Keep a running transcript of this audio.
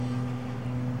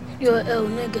You're an ill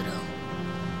nigga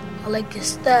though. I like your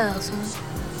style, son.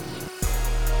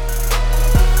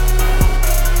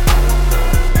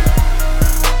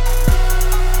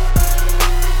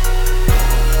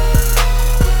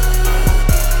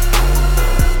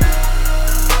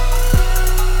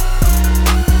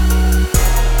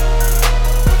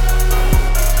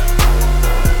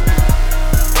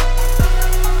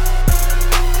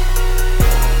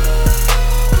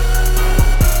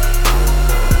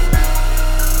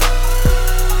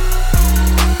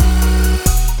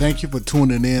 Thank you for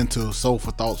tuning in to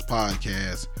Soulful Thoughts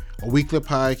Podcast, a weekly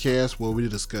podcast where we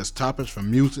discuss topics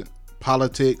from music,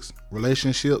 politics,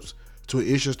 relationships, to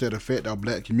issues that affect our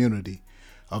black community.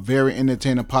 A very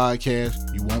entertaining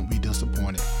podcast. You won't be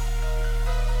disappointed.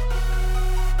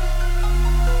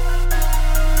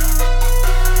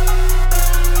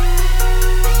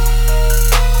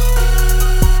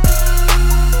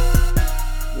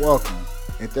 Welcome,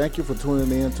 and thank you for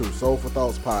tuning in to Soulful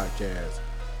Thoughts Podcast,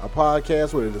 a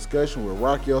podcast where the discussion will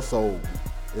rock your soul.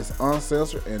 It's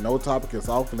uncensored and no topic is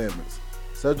off limits.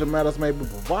 Subject matters may be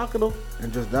provocative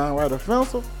and just downright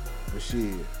offensive, but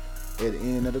shit, at the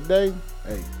end of the day,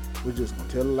 hey, we're just gonna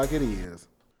tell it like it is.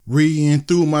 Reading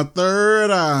through my third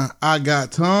eye, I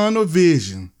got ton of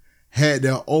vision. Had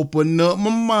to open up my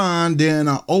mind, then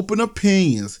I open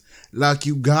opinions. Like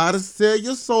you gotta sell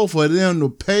your soul for them to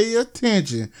pay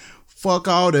attention. Fuck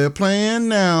all that playing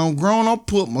now. Grown up,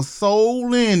 put my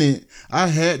soul in it. I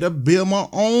had to build my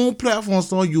own platform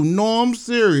so you know I'm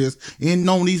serious. And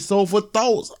on these soulful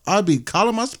thoughts, I be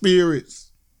calling my spirits.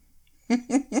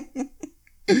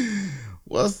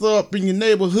 What's up in your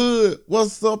neighborhood?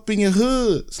 What's up in your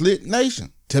hood? Slick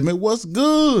Nation, tell me what's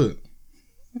good.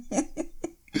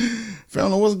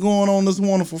 Family, what's going on this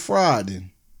wonderful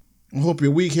Friday? I hope your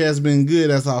week has been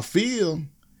good as I feel.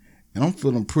 And I'm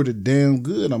feeling pretty damn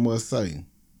good, I must say.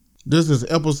 This is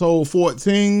episode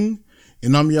 14,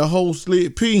 and I'm your host,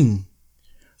 Slick P.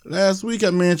 Last week I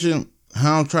mentioned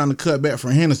how I'm trying to cut back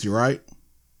from Hennessy, right?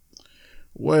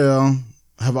 Well,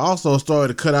 I have also started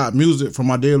to cut out music from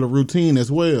my daily routine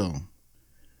as well.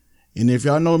 And if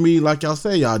y'all know me like y'all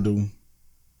say y'all do,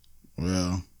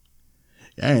 well,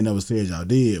 I ain't never said y'all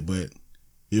did, but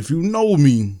if you know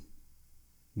me,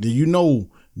 then you know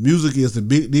music is a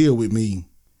big deal with me.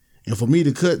 And for me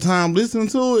to cut time listening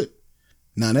to it,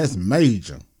 now that's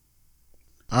major.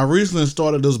 I recently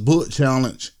started this book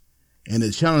challenge, and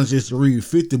the challenge is to read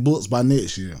 50 books by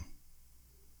next year.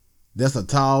 That's a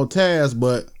tall task,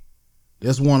 but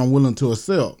that's one I'm willing to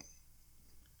accept.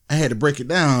 I had to break it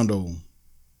down though.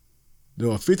 There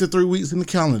are 53 weeks in the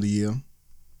calendar year,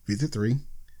 53,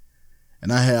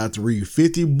 and I had to read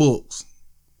 50 books.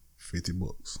 50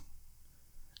 books.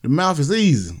 The math is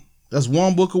easy. That's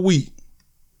one book a week.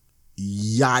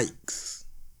 Yikes.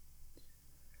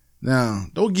 Now,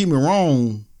 don't get me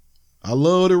wrong. I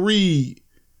love to read,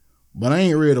 but I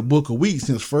ain't read a book a week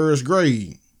since first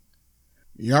grade.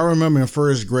 Y'all remember in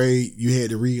first grade, you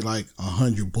had to read like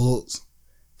 100 books,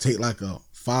 take like a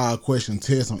 5-question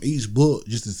test on each book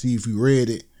just to see if you read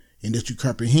it and that you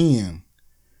comprehend.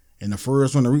 And the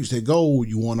first one to reach that goal,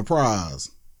 you won a prize.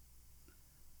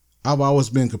 I've always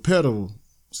been competitive,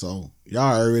 so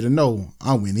y'all already know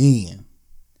I went in.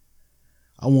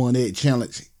 I won that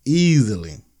challenge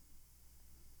easily.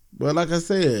 But like I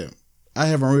said, I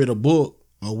haven't read a book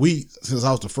a week since I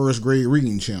was the first grade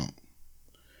reading champ.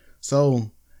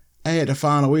 So I had to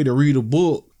find a way to read a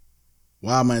book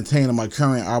while maintaining my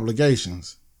current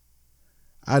obligations.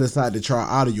 I decided to try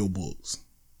audiobooks.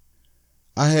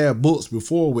 I had books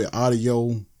before with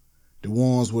audio, the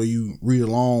ones where you read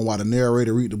along while the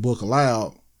narrator read the book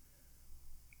aloud.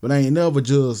 But I ain't never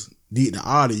just did the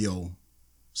audio.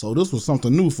 So this was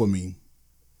something new for me.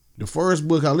 The first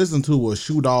book I listened to was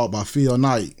Shoe Dog by Phil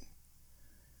Knight.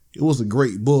 It was a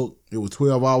great book. It was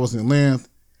 12 hours in length,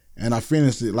 and I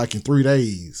finished it like in 3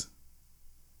 days.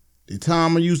 The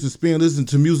time I used to spend listening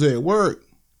to music at work,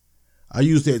 I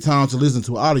used that time to listen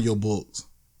to audiobooks.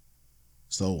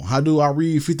 So how do I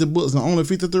read 50 books in only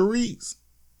 53 weeks?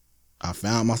 I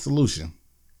found my solution.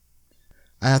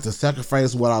 I have to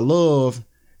sacrifice what I love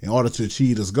in order to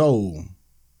achieve this goal.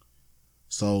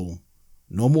 So,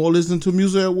 no more listening to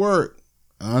music at work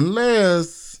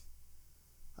unless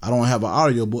I don't have an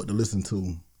audiobook to listen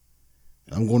to.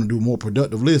 I'm going to do more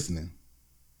productive listening.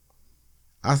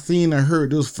 I've seen and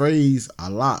heard this phrase a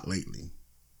lot lately.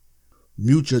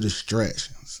 Mute your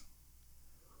distractions.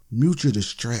 Mute your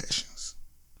distractions.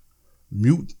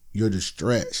 Mute your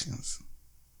distractions.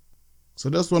 So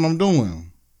that's what I'm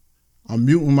doing. I'm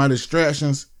muting my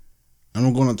distractions, and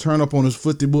I'm going to turn up on this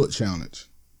 50 book challenge.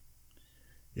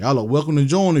 Y'all are welcome to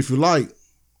join if you like.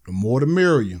 The more the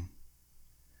merrier.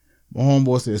 My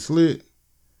homeboy said, Slick,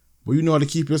 well, you know how to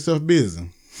keep yourself busy.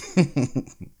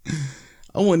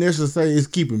 I wouldn't necessarily say it's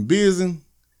keeping busy,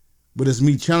 but it's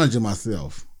me challenging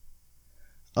myself.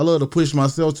 I love to push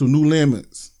myself to new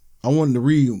limits. I wanted to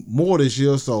read more this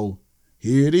year, so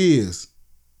here it is,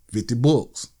 50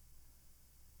 books.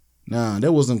 Now,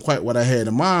 that wasn't quite what I had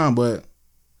in mind, but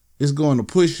it's going to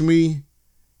push me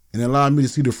and allow me to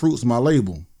see the fruits of my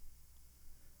labor.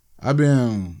 I've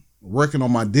been working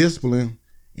on my discipline,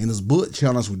 and this book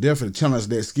challenge will definitely challenge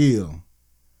that skill.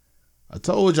 I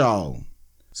told y'all,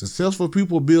 successful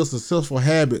people build successful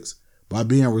habits by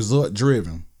being result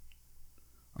driven.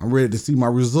 I'm ready to see my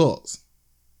results.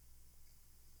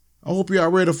 I hope y'all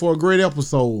ready for a great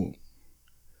episode.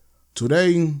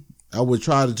 Today, I will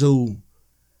try to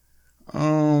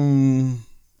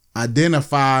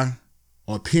identify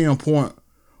or pinpoint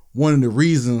one of the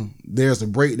reasons there's a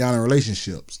breakdown in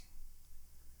relationships.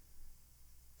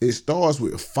 It starts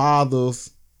with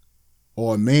fathers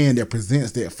or a man that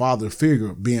presents that father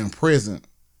figure being present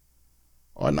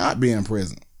or not being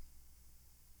present.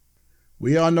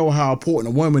 We all know how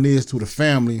important a woman is to the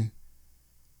family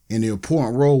and the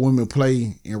important role women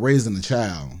play in raising a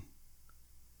child.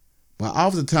 But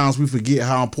oftentimes we forget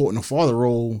how important the father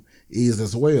role is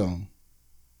as well.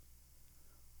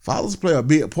 Fathers play a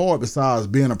big part besides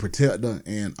being a protector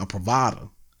and a provider.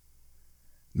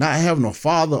 Not having a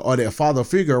father or that father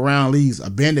figure around leaves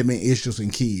abandonment issues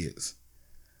in kids,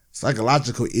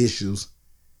 psychological issues,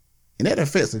 and that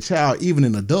affects the child even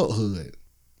in adulthood.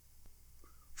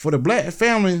 For the black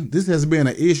family, this has been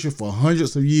an issue for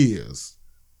hundreds of years.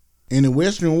 In the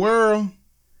Western world,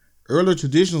 early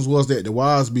traditions was that the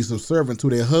wives be subservient to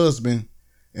their husband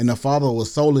and the father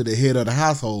was solely the head of the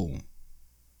household.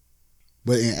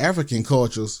 But in African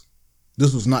cultures,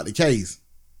 this was not the case.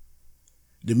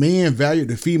 The men valued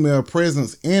the female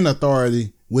presence and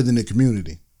authority within the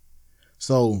community.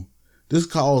 So this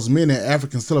caused many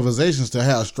African civilizations to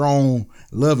have strong,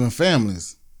 loving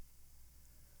families.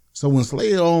 So when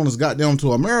slave owners got them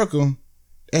to America,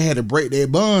 they had to break their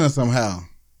bond somehow.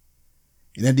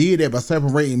 And they did that by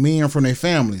separating men from their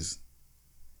families.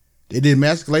 They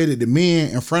demasculated the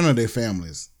men in front of their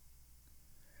families.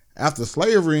 After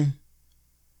slavery,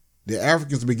 the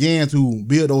Africans began to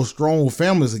build those strong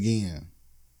families again.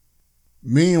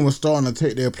 Men were starting to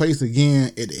take their place again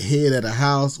at the head of the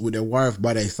house with their wife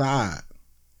by their side.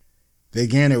 They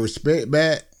gained their respect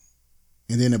back,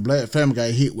 and then the black family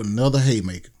got hit with another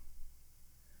haymaker.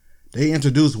 They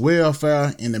introduced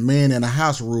welfare and the man in the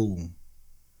house rule,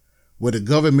 where the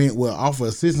government would offer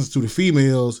assistance to the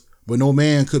females, but no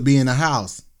man could be in the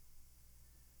house.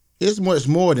 It's much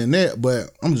more than that,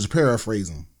 but I'm just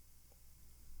paraphrasing.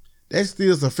 That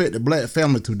still affects the black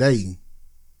family today.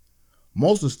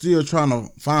 Most are still trying to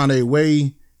find a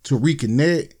way to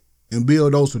reconnect and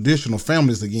build those traditional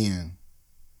families again.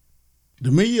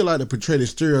 The media like to portray the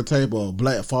stereotype of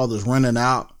black fathers running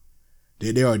out,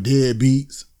 that they are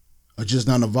deadbeats, or just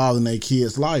not involved in their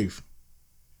kids' life.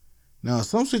 Now, in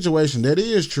some situations that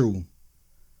is true,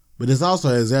 but it's also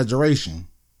an exaggeration.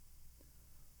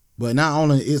 But not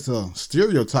only it's a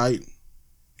stereotype,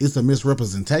 it's a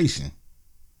misrepresentation.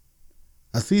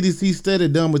 A CDC study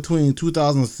done between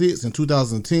 2006 and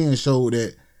 2010 showed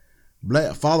that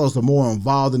black fathers are more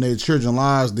involved in their children's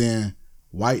lives than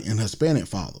white and Hispanic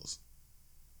fathers.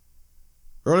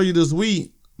 Earlier this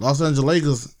week, Los Angeles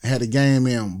Lakers had a game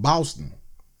in Boston,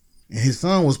 and his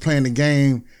son was playing the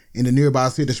game in the nearby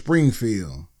city of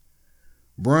Springfield.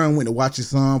 Brian went to watch his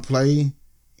son play,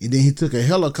 and then he took a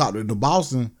helicopter to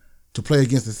Boston to play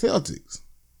against the Celtics.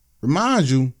 Remind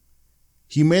you,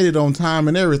 he made it on time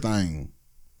and everything.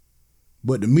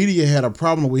 But the media had a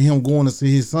problem with him going to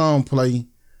see his son play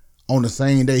on the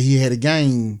same day he had a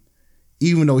game,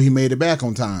 even though he made it back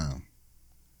on time.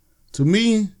 To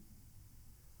me,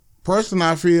 personally,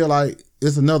 I feel like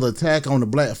it's another attack on the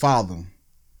black father.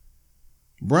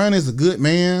 Brian is a good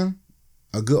man,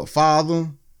 a good father,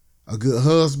 a good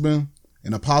husband,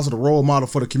 and a positive role model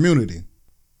for the community.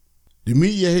 The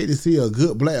media hate to see a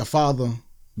good black father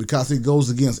because it goes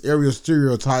against every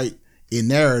stereotype and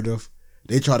narrative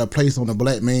they try to place on the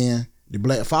black man, the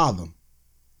black father.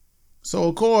 So,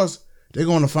 of course, they're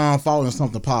going to find fault in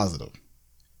something positive.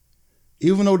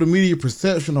 Even though the media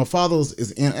perception of fathers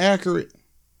is inaccurate,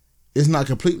 it's not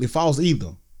completely false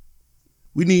either.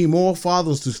 We need more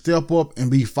fathers to step up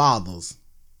and be fathers.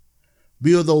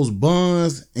 Build those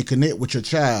bonds and connect with your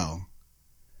child.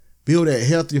 Build that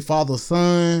healthy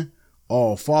father-son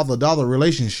or father-daughter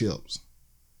relationships.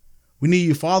 We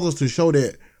need fathers to show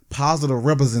that positive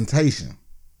representation.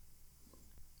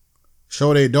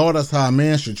 Show their daughters how a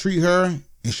man should treat her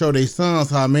and show their sons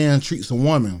how a man treats a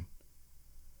woman.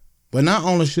 But not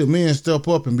only should men step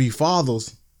up and be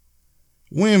fathers,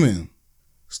 women,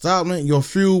 stop letting your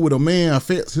feud with a man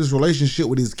affect his relationship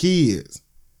with his kids.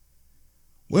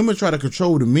 Women try to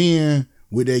control the men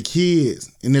with their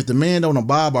kids, and if the man don't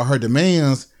abide by her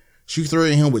demands, she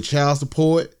threaten him with child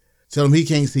support, tell him he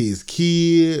can't see his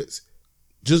kids,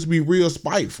 just be real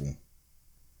spiteful.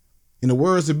 In the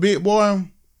words of Big Boy,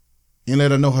 and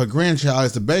let her know her grandchild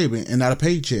is a baby and not a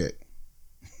paycheck.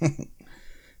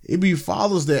 It be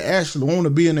fathers that actually want to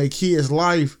be in their kid's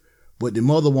life, but the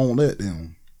mother won't let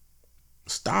them.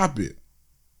 Stop it.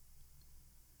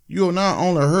 You are not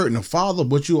only hurting the father,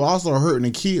 but you also are hurting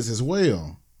the kids as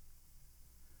well.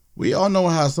 We all know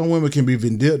how some women can be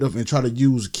vindictive and try to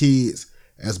use kids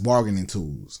as bargaining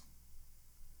tools.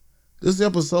 This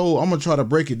episode, I'm going to try to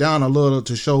break it down a little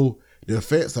to show the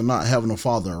effects of not having a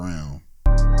father around.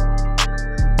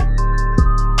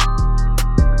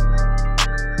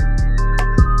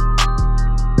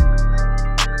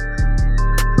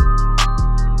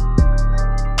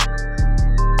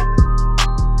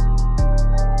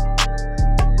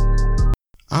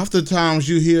 Oftentimes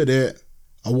you hear that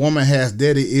a woman has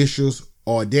daddy issues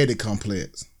or a daddy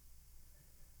complex.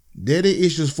 Daddy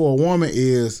issues for a woman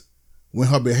is when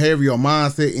her behavior or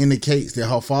mindset indicates that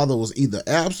her father was either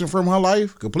absent from her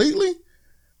life completely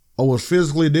or was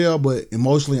physically there but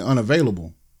emotionally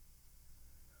unavailable.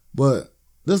 But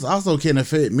this also can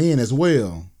affect men as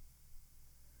well.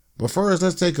 But first,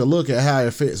 let's take a look at how it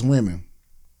affects women.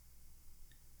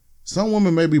 Some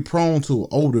women may be prone to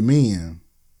older men.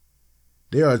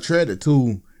 They are attracted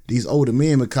to these older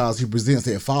men because he presents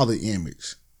that father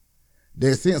image,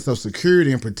 that sense of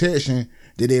security and protection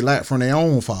that they lack from their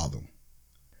own father.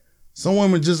 Some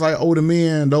women just like older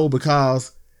men though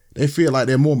because they feel like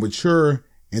they're more mature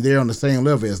and they're on the same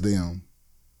level as them.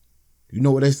 You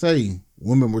know what they say,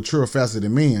 women mature faster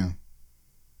than men.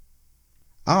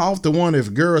 I often wonder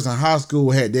if girls in high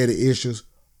school had daddy issues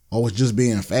or was just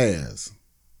being fast.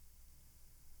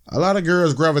 A lot of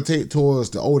girls gravitate towards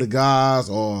the older guys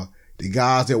or the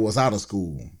guys that was out of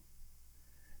school.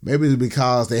 Maybe it's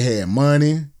because they had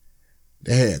money,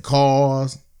 they had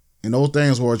cars, and those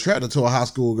things were attracted to a high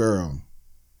school girl.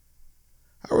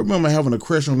 I remember having a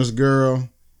crush on this girl,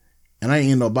 and I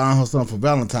ended up buying her something for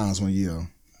Valentine's one year.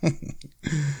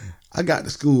 I got to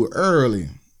school early,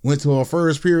 went to her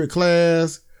first period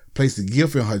class, placed a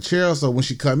gift in her chair so when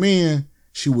she come in,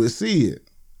 she would see it.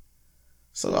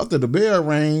 So after the bell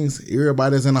rings,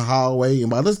 everybody's in the hallway, and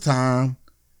by this time,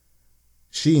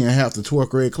 she and half the 12th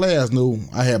grade class knew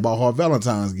I had bought her a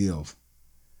Valentine's gift.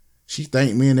 She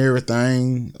thanked me and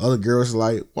everything. Other girls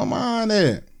like, where mine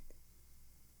at?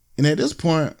 And at this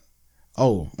point,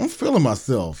 I'm feeling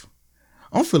myself.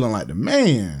 I'm feeling like the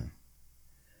man.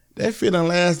 That feeling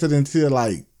lasted until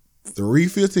like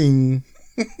 3:15.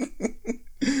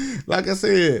 Like I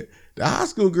said, the high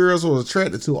school girls were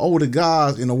attracted to older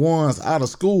guys and the ones out of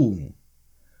school.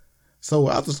 So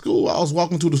after school, I was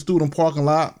walking to the student parking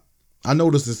lot. I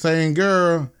noticed the same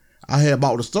girl I had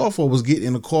bought the stuff for was getting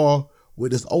in the car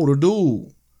with this older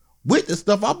dude with the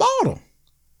stuff I bought her.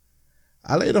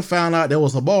 I later found out that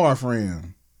was her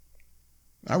boyfriend.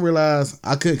 I realized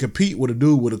I couldn't compete with a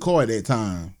dude with a car at that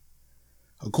time.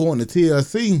 According to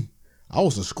TLC, I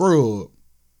was a scrub.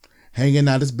 Hanging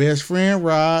out his best friend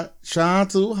Rod, trying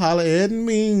to holler at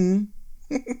me.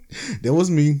 That was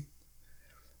me.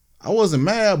 I wasn't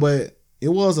mad, but it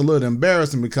was a little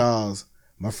embarrassing because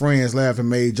my friends laughed and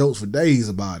made jokes for days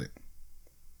about it.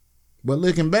 But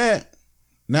looking back,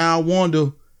 now I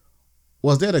wonder,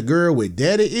 was that a girl with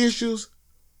daddy issues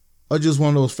or just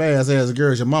one of those fast-ass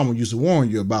girls your mama used to warn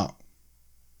you about?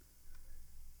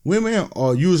 Women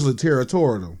are usually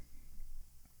territorial.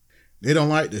 They don't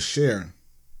like to share.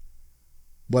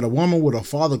 But a woman with a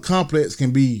father complex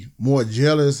can be more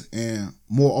jealous and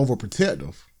more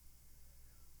overprotective.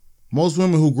 Most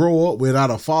women who grow up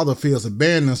without a father feels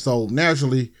abandoned, so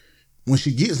naturally, when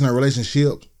she gets in a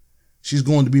relationship, she's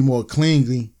going to be more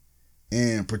clingy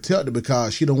and protective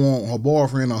because she don't want her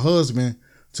boyfriend or husband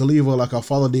to leave her like her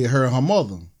father did her and her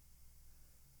mother.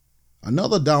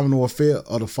 Another domino effect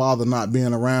of the father not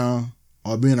being around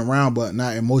or being around but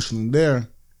not emotionally there,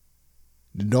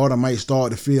 the daughter might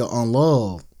start to feel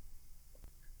unloved.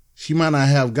 She might not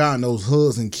have gotten those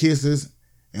hugs and kisses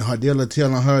and her daddy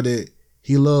telling her that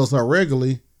he loves her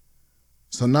regularly.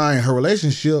 So now in her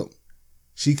relationship,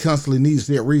 she constantly needs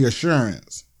that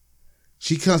reassurance.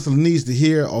 She constantly needs to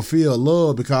hear or feel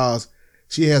love because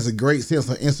she has a great sense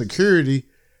of insecurity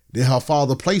that her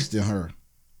father placed in her.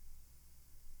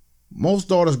 Most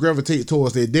daughters gravitate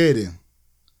towards their daddy.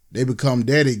 They become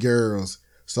daddy girls.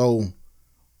 So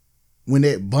when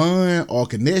that bond or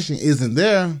connection isn't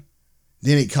there,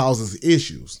 then it causes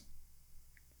issues.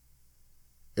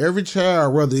 Every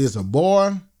child, whether it's a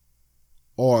boy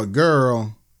or a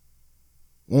girl,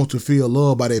 wants to feel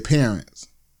loved by their parents.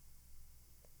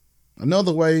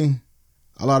 Another way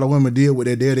a lot of women deal with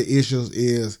their daddy issues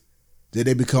is that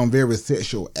they become very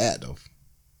sexual active.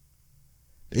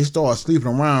 They start sleeping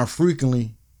around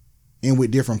frequently and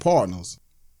with different partners.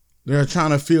 They're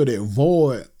trying to fill that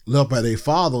void left by their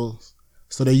fathers,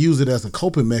 so they use it as a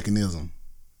coping mechanism.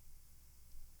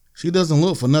 She doesn't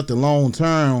look for nothing long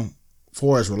term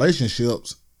for as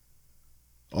relationships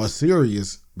or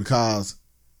serious because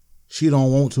she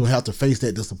don't want to have to face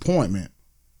that disappointment.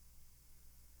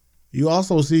 You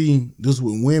also see this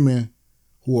with women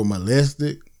who are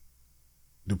molested,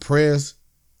 depressed,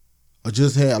 or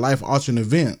just had life-altering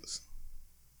events.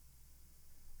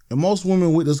 And most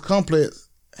women with this complex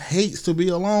hates to be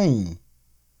alone.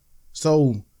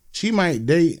 So she might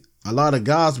date a lot of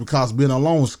guys because being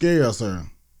alone scares her.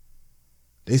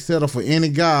 They settle for any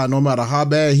guy no matter how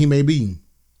bad he may be.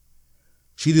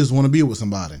 She just want to be with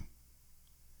somebody.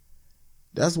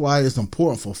 That's why it's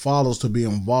important for fathers to be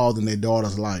involved in their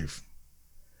daughter's life.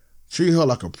 Treat her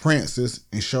like a princess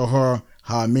and show her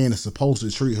how a man is supposed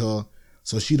to treat her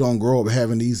so she don't grow up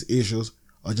having these issues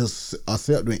or just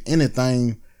accepting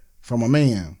anything from a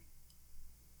man.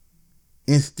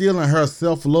 Instilling her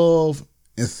self-love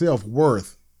and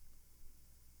self-worth.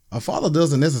 A father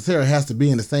doesn't necessarily have to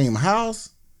be in the same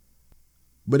house,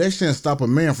 but that shouldn't stop a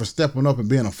man from stepping up and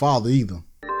being a father either.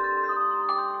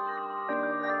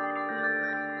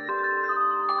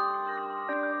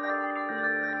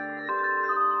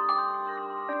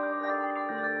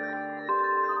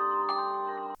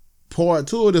 Part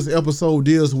 2 of this episode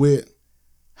deals with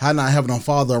how not having a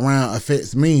father around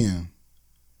affects men.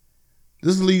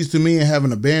 This leads to men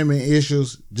having abandonment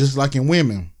issues just like in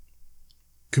women,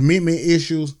 commitment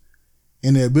issues,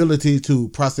 and the ability to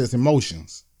process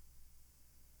emotions.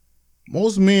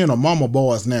 Most men are mama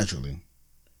boys naturally.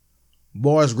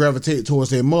 Boys gravitate towards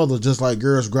their mothers just like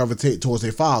girls gravitate towards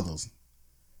their fathers.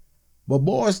 But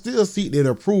boys still seek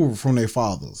their approval from their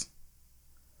fathers.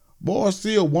 Boys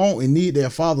still want and need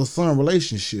their father-son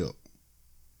relationship.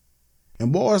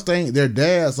 And boys think their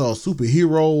dads are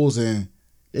superheroes and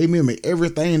they mimic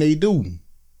everything they do.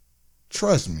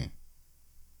 Trust me.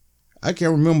 I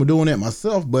can't remember doing that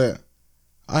myself, but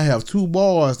I have 2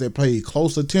 boys that pay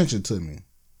close attention to me.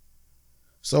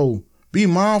 So be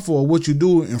mindful of what you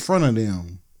do in front of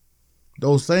them.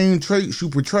 Those same traits you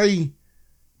portray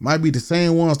might be the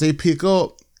same ones they pick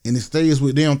up and it stays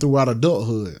with them throughout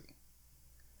adulthood.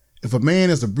 If a man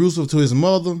is abusive to his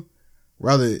mother,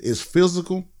 whether it's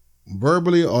physical,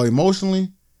 verbally, or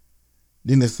emotionally,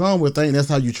 then his son would think that's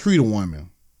how you treat a woman.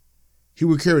 He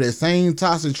would carry that same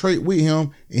toxic trait with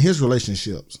him in his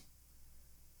relationships.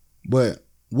 But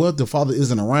what if the father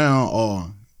isn't around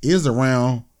or is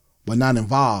around but not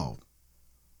involved?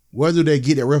 Where do they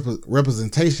get that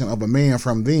representation of a man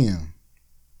from them?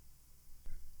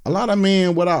 A lot of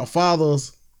men without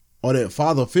fathers or that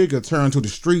father figure turn to the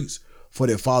streets for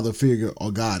their father figure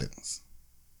or guidance.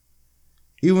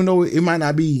 Even though it might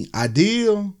not be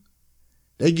ideal,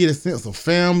 they get a sense of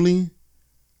family,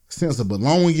 sense of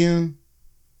belonging.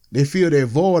 They feel their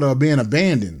void of being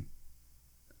abandoned.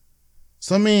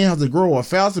 Some men have to grow up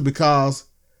faster because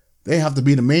they have to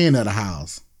be the man of the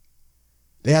house.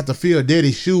 They have to fill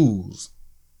daddy's shoes.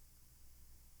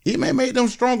 It may make them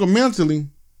stronger mentally,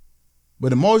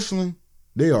 but emotionally,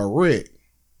 they are wrecked,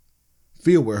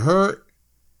 filled with hurt,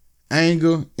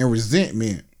 anger, and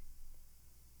resentment.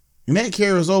 And that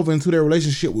carries over into their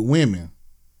relationship with women.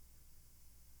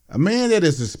 A man that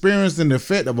is experiencing the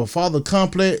effect of a father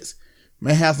complex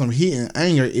may have some hidden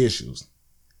anger issues.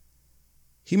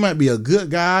 He might be a good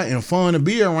guy and fun to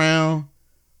be around,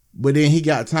 but then he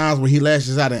got times where he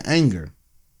lashes out in anger.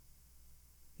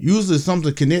 Usually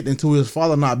something connecting to his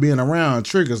father not being around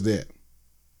triggers that.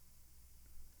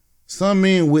 Some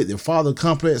men with the father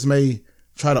complex may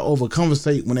try to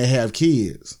overcompensate when they have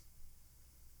kids.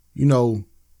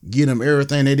 Give them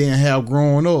everything they didn't have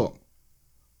growing up.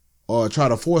 Or try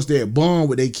to force that bond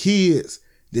with their kids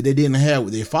that they didn't have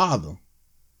with their father.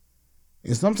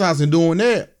 And sometimes in doing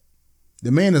that,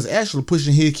 the man is actually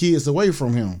pushing his kids away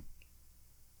from him.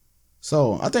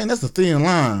 So I think that's a thin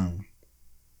line.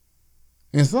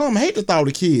 And some hate the thought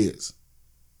of kids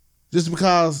just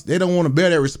because they don't want to bear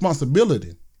that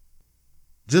responsibility.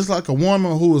 Just like a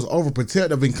woman who is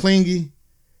overprotective and clingy,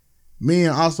 men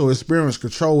also experience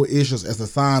control issues as a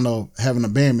sign of having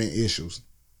abandonment issues.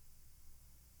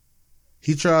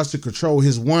 He tries to control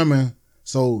his woman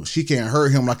so she can't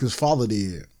hurt him like his father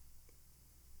did.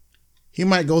 He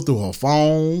might go through her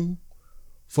phone,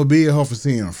 forbid her from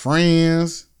seeing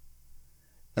friends.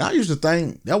 And I used to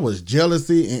think that was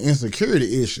jealousy and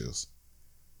insecurity issues,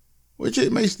 which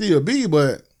it may still be,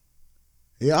 but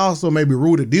it also may be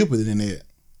rooted deeper than that.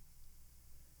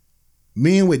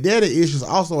 Men with daddy issues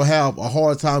also have a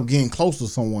hard time getting close to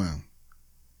someone.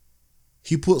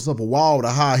 He puts up a wall to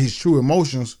hide his true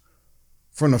emotions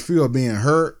from the fear of being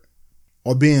hurt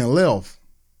or being left.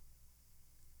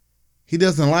 He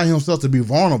doesn't allow himself to be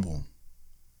vulnerable.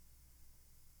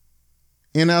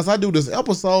 And as I do this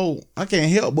episode, I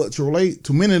can't help but to relate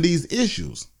to many of these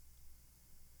issues.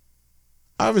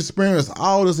 I've experienced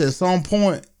all this at some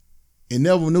point and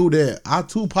never knew that I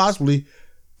too possibly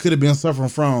could have been suffering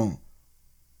from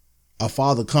a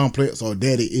father complex or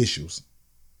daddy issues.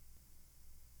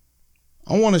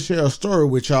 I want to share a story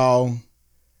with y'all,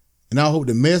 and I hope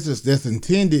the message that's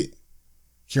intended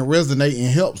can resonate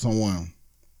and help someone.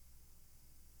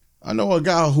 I know a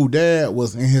guy whose dad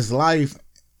was in his life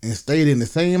and stayed in the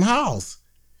same house,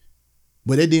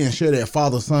 but they didn't share that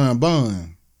father-son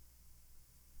bond.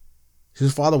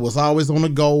 His father was always on the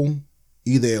go,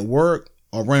 either at work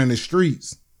or running the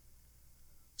streets.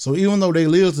 So even though they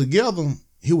lived together,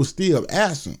 he was still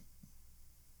absent.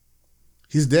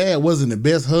 His dad wasn't the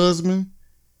best husband.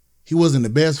 He wasn't the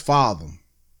best father.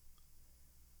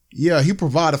 Yeah, he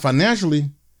provided financially,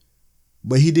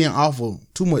 but he didn't offer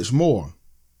too much more.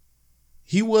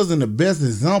 He wasn't the best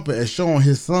example at showing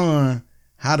his son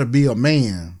how to be a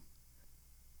man.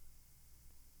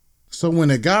 So when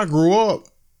the guy grew up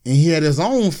and he had his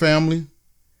own family,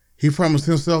 he promised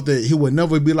himself that he would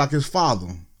never be like his father.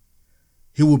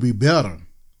 He would be better.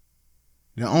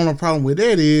 The only problem with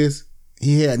that is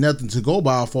he had nothing to go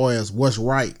by as far as what's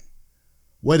right.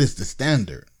 What is the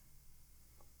standard?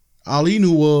 All he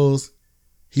knew was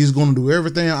he's going to do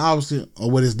everything opposite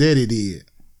of what his daddy did.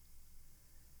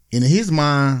 And in his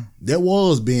mind, that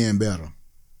was being better.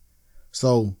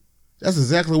 So that's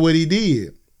exactly what he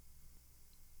did.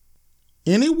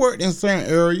 And it worked in certain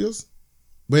areas,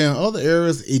 but in other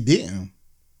areas it didn't.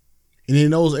 And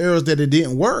in those areas that it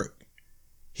didn't work,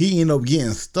 he ended up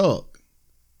getting stuck.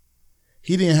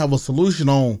 He didn't have a solution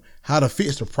on how to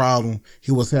fix the problem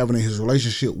he was having in his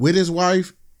relationship with his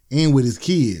wife and with his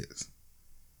kids.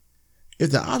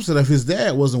 If the opposite of his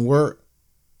dad wasn't work,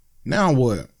 now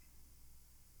what?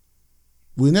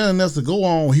 With nothing else to go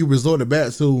on, he resorted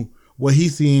back to what he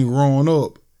seen growing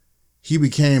up. He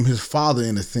became his father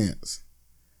in a sense.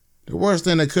 The worst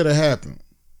thing that could have happened.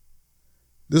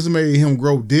 This made him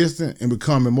grow distant and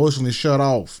become emotionally shut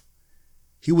off.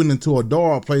 He went into a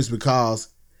dark place because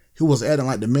he was acting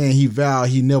like the man he vowed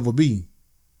he'd never be.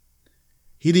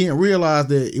 He didn't realize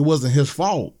that it wasn't his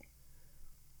fault.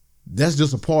 That's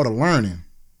just a part of learning.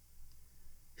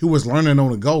 He was learning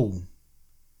on the go.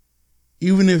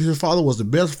 Even if his father was the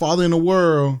best father in the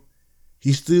world,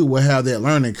 he still would have that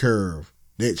learning curve,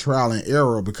 that trial and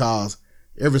error, because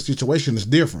every situation is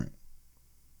different.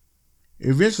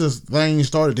 Eventually, things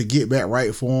started to get back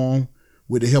right for him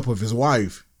with the help of his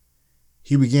wife.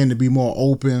 He began to be more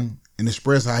open and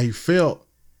express how he felt,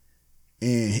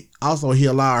 and also he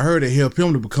allowed her to help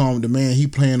him to become the man he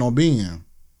planned on being.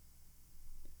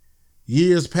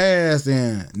 Years passed,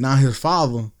 and now his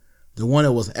father, the one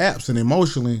that was absent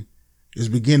emotionally, is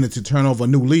beginning to turn over a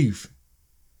new leaf.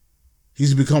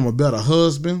 He's become a better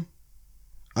husband,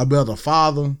 a better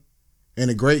father,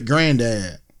 and a great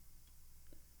granddad.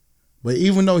 But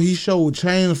even though he showed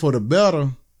change for the better,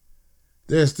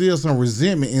 there's still some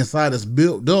resentment inside that's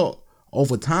built up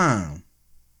over time.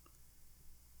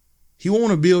 He want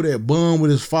to build that bond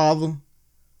with his father,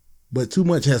 but too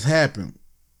much has happened.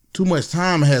 Too much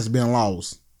time has been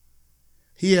lost.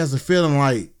 He has a feeling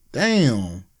like,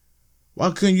 damn,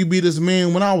 why couldn't you be this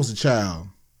man when I was a child?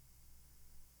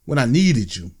 When I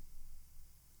needed you?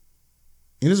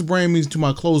 And this brings me to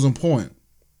my closing point.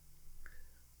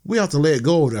 We have to let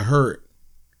go of the hurt.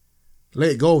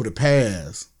 Let go of the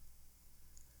past.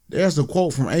 There's a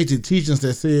quote from ancient teachings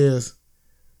that says,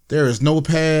 there is no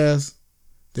past,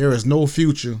 there is no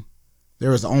future,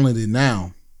 there is only the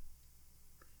now.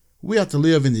 We have to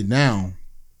live in the now.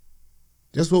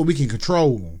 That's what we can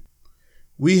control.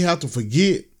 We have to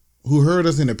forget who hurt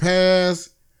us in the past,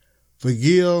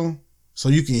 forgive, so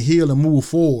you can heal and move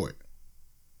forward.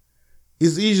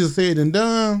 It's easier said than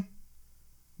done,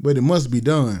 but it must be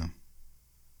done.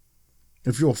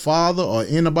 If your father or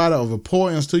anybody of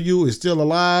importance to you is still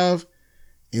alive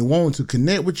and wanting to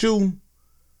connect with you,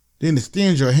 then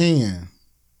extend your hand.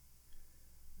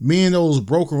 Mend those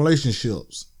broken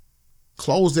relationships.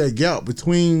 Close that gap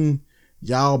between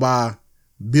y'all by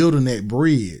building that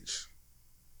bridge.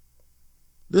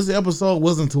 This episode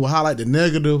wasn't to highlight the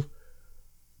negative,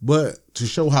 but to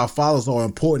show how fathers are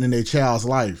important in their child's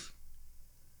life.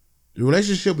 The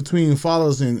relationship between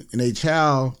fathers and a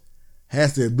child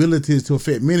has the ability to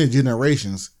affect many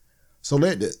generations, so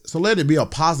let it be a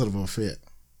positive effect.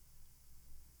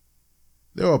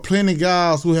 There are plenty of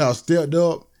guys who have stepped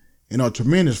up and are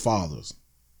tremendous fathers.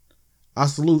 I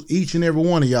salute each and every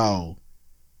one of y'all.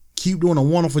 Keep doing a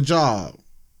wonderful job.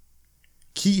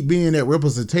 Keep being that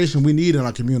representation we need in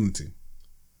our community.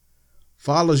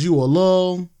 Fathers, you are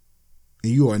loved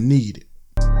and you are needed.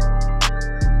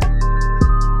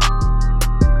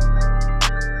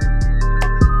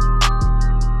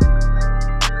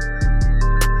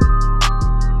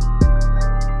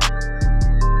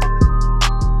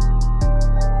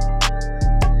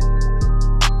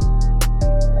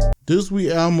 This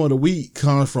week's album of the week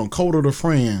comes from Coda the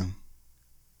Friend.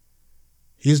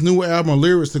 His new album,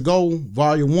 Lyrics to Go,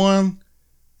 Volume 1,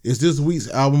 is this week's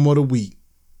album of the week.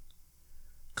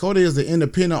 Coda is an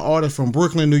independent artist from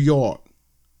Brooklyn, New York.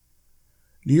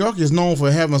 New York is known for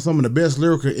having some of the best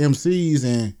lyrical MCs,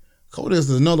 and Coda is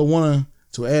another one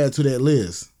to add to that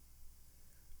list.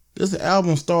 This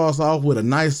album starts off with a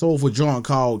nice soulful joint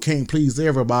called Can't Please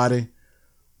Everybody,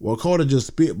 where Coda just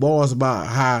spit bars about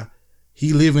how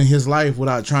he living his life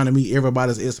without trying to meet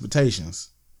everybody's expectations.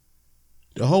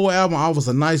 The whole album offers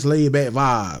a nice laid-back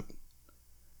vibe.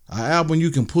 An album you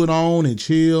can put on and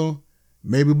chill,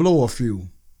 maybe blow a few.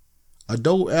 A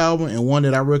dope album and one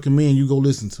that I recommend you go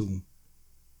listen to.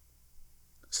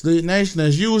 Slick Nation,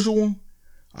 as usual,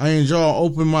 I enjoy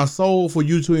opening my soul for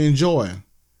you to enjoy.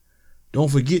 Don't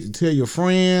forget to tell your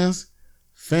friends,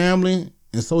 family,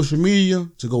 and social media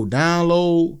to go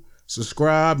download,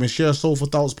 subscribe, and share Soulful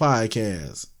Thoughts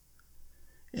Podcast.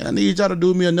 And I need y'all to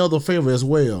do me another favor as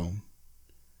well.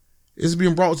 It's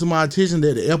been brought to my attention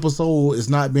that the episode is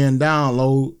not being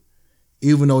downloaded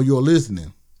even though you're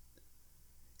listening.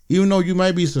 Even though you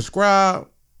may be subscribed,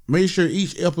 make sure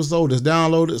each episode is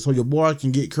downloaded so your boy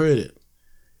can get credit.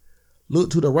 Look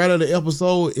to the right of the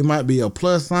episode, it might be a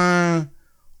plus sign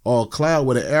or a cloud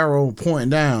with an arrow pointing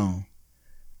down.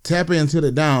 Tap into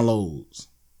the downloads.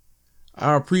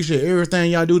 I appreciate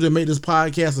everything y'all do to make this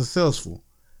podcast successful.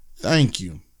 Thank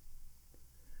you.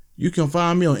 You can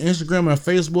find me on Instagram and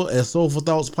Facebook at Soulful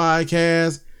Thoughts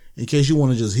Podcast in case you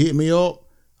want to just hit me up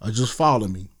or just follow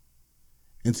me.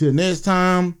 Until next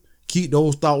time, keep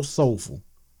those thoughts soulful.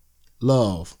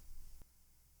 Love.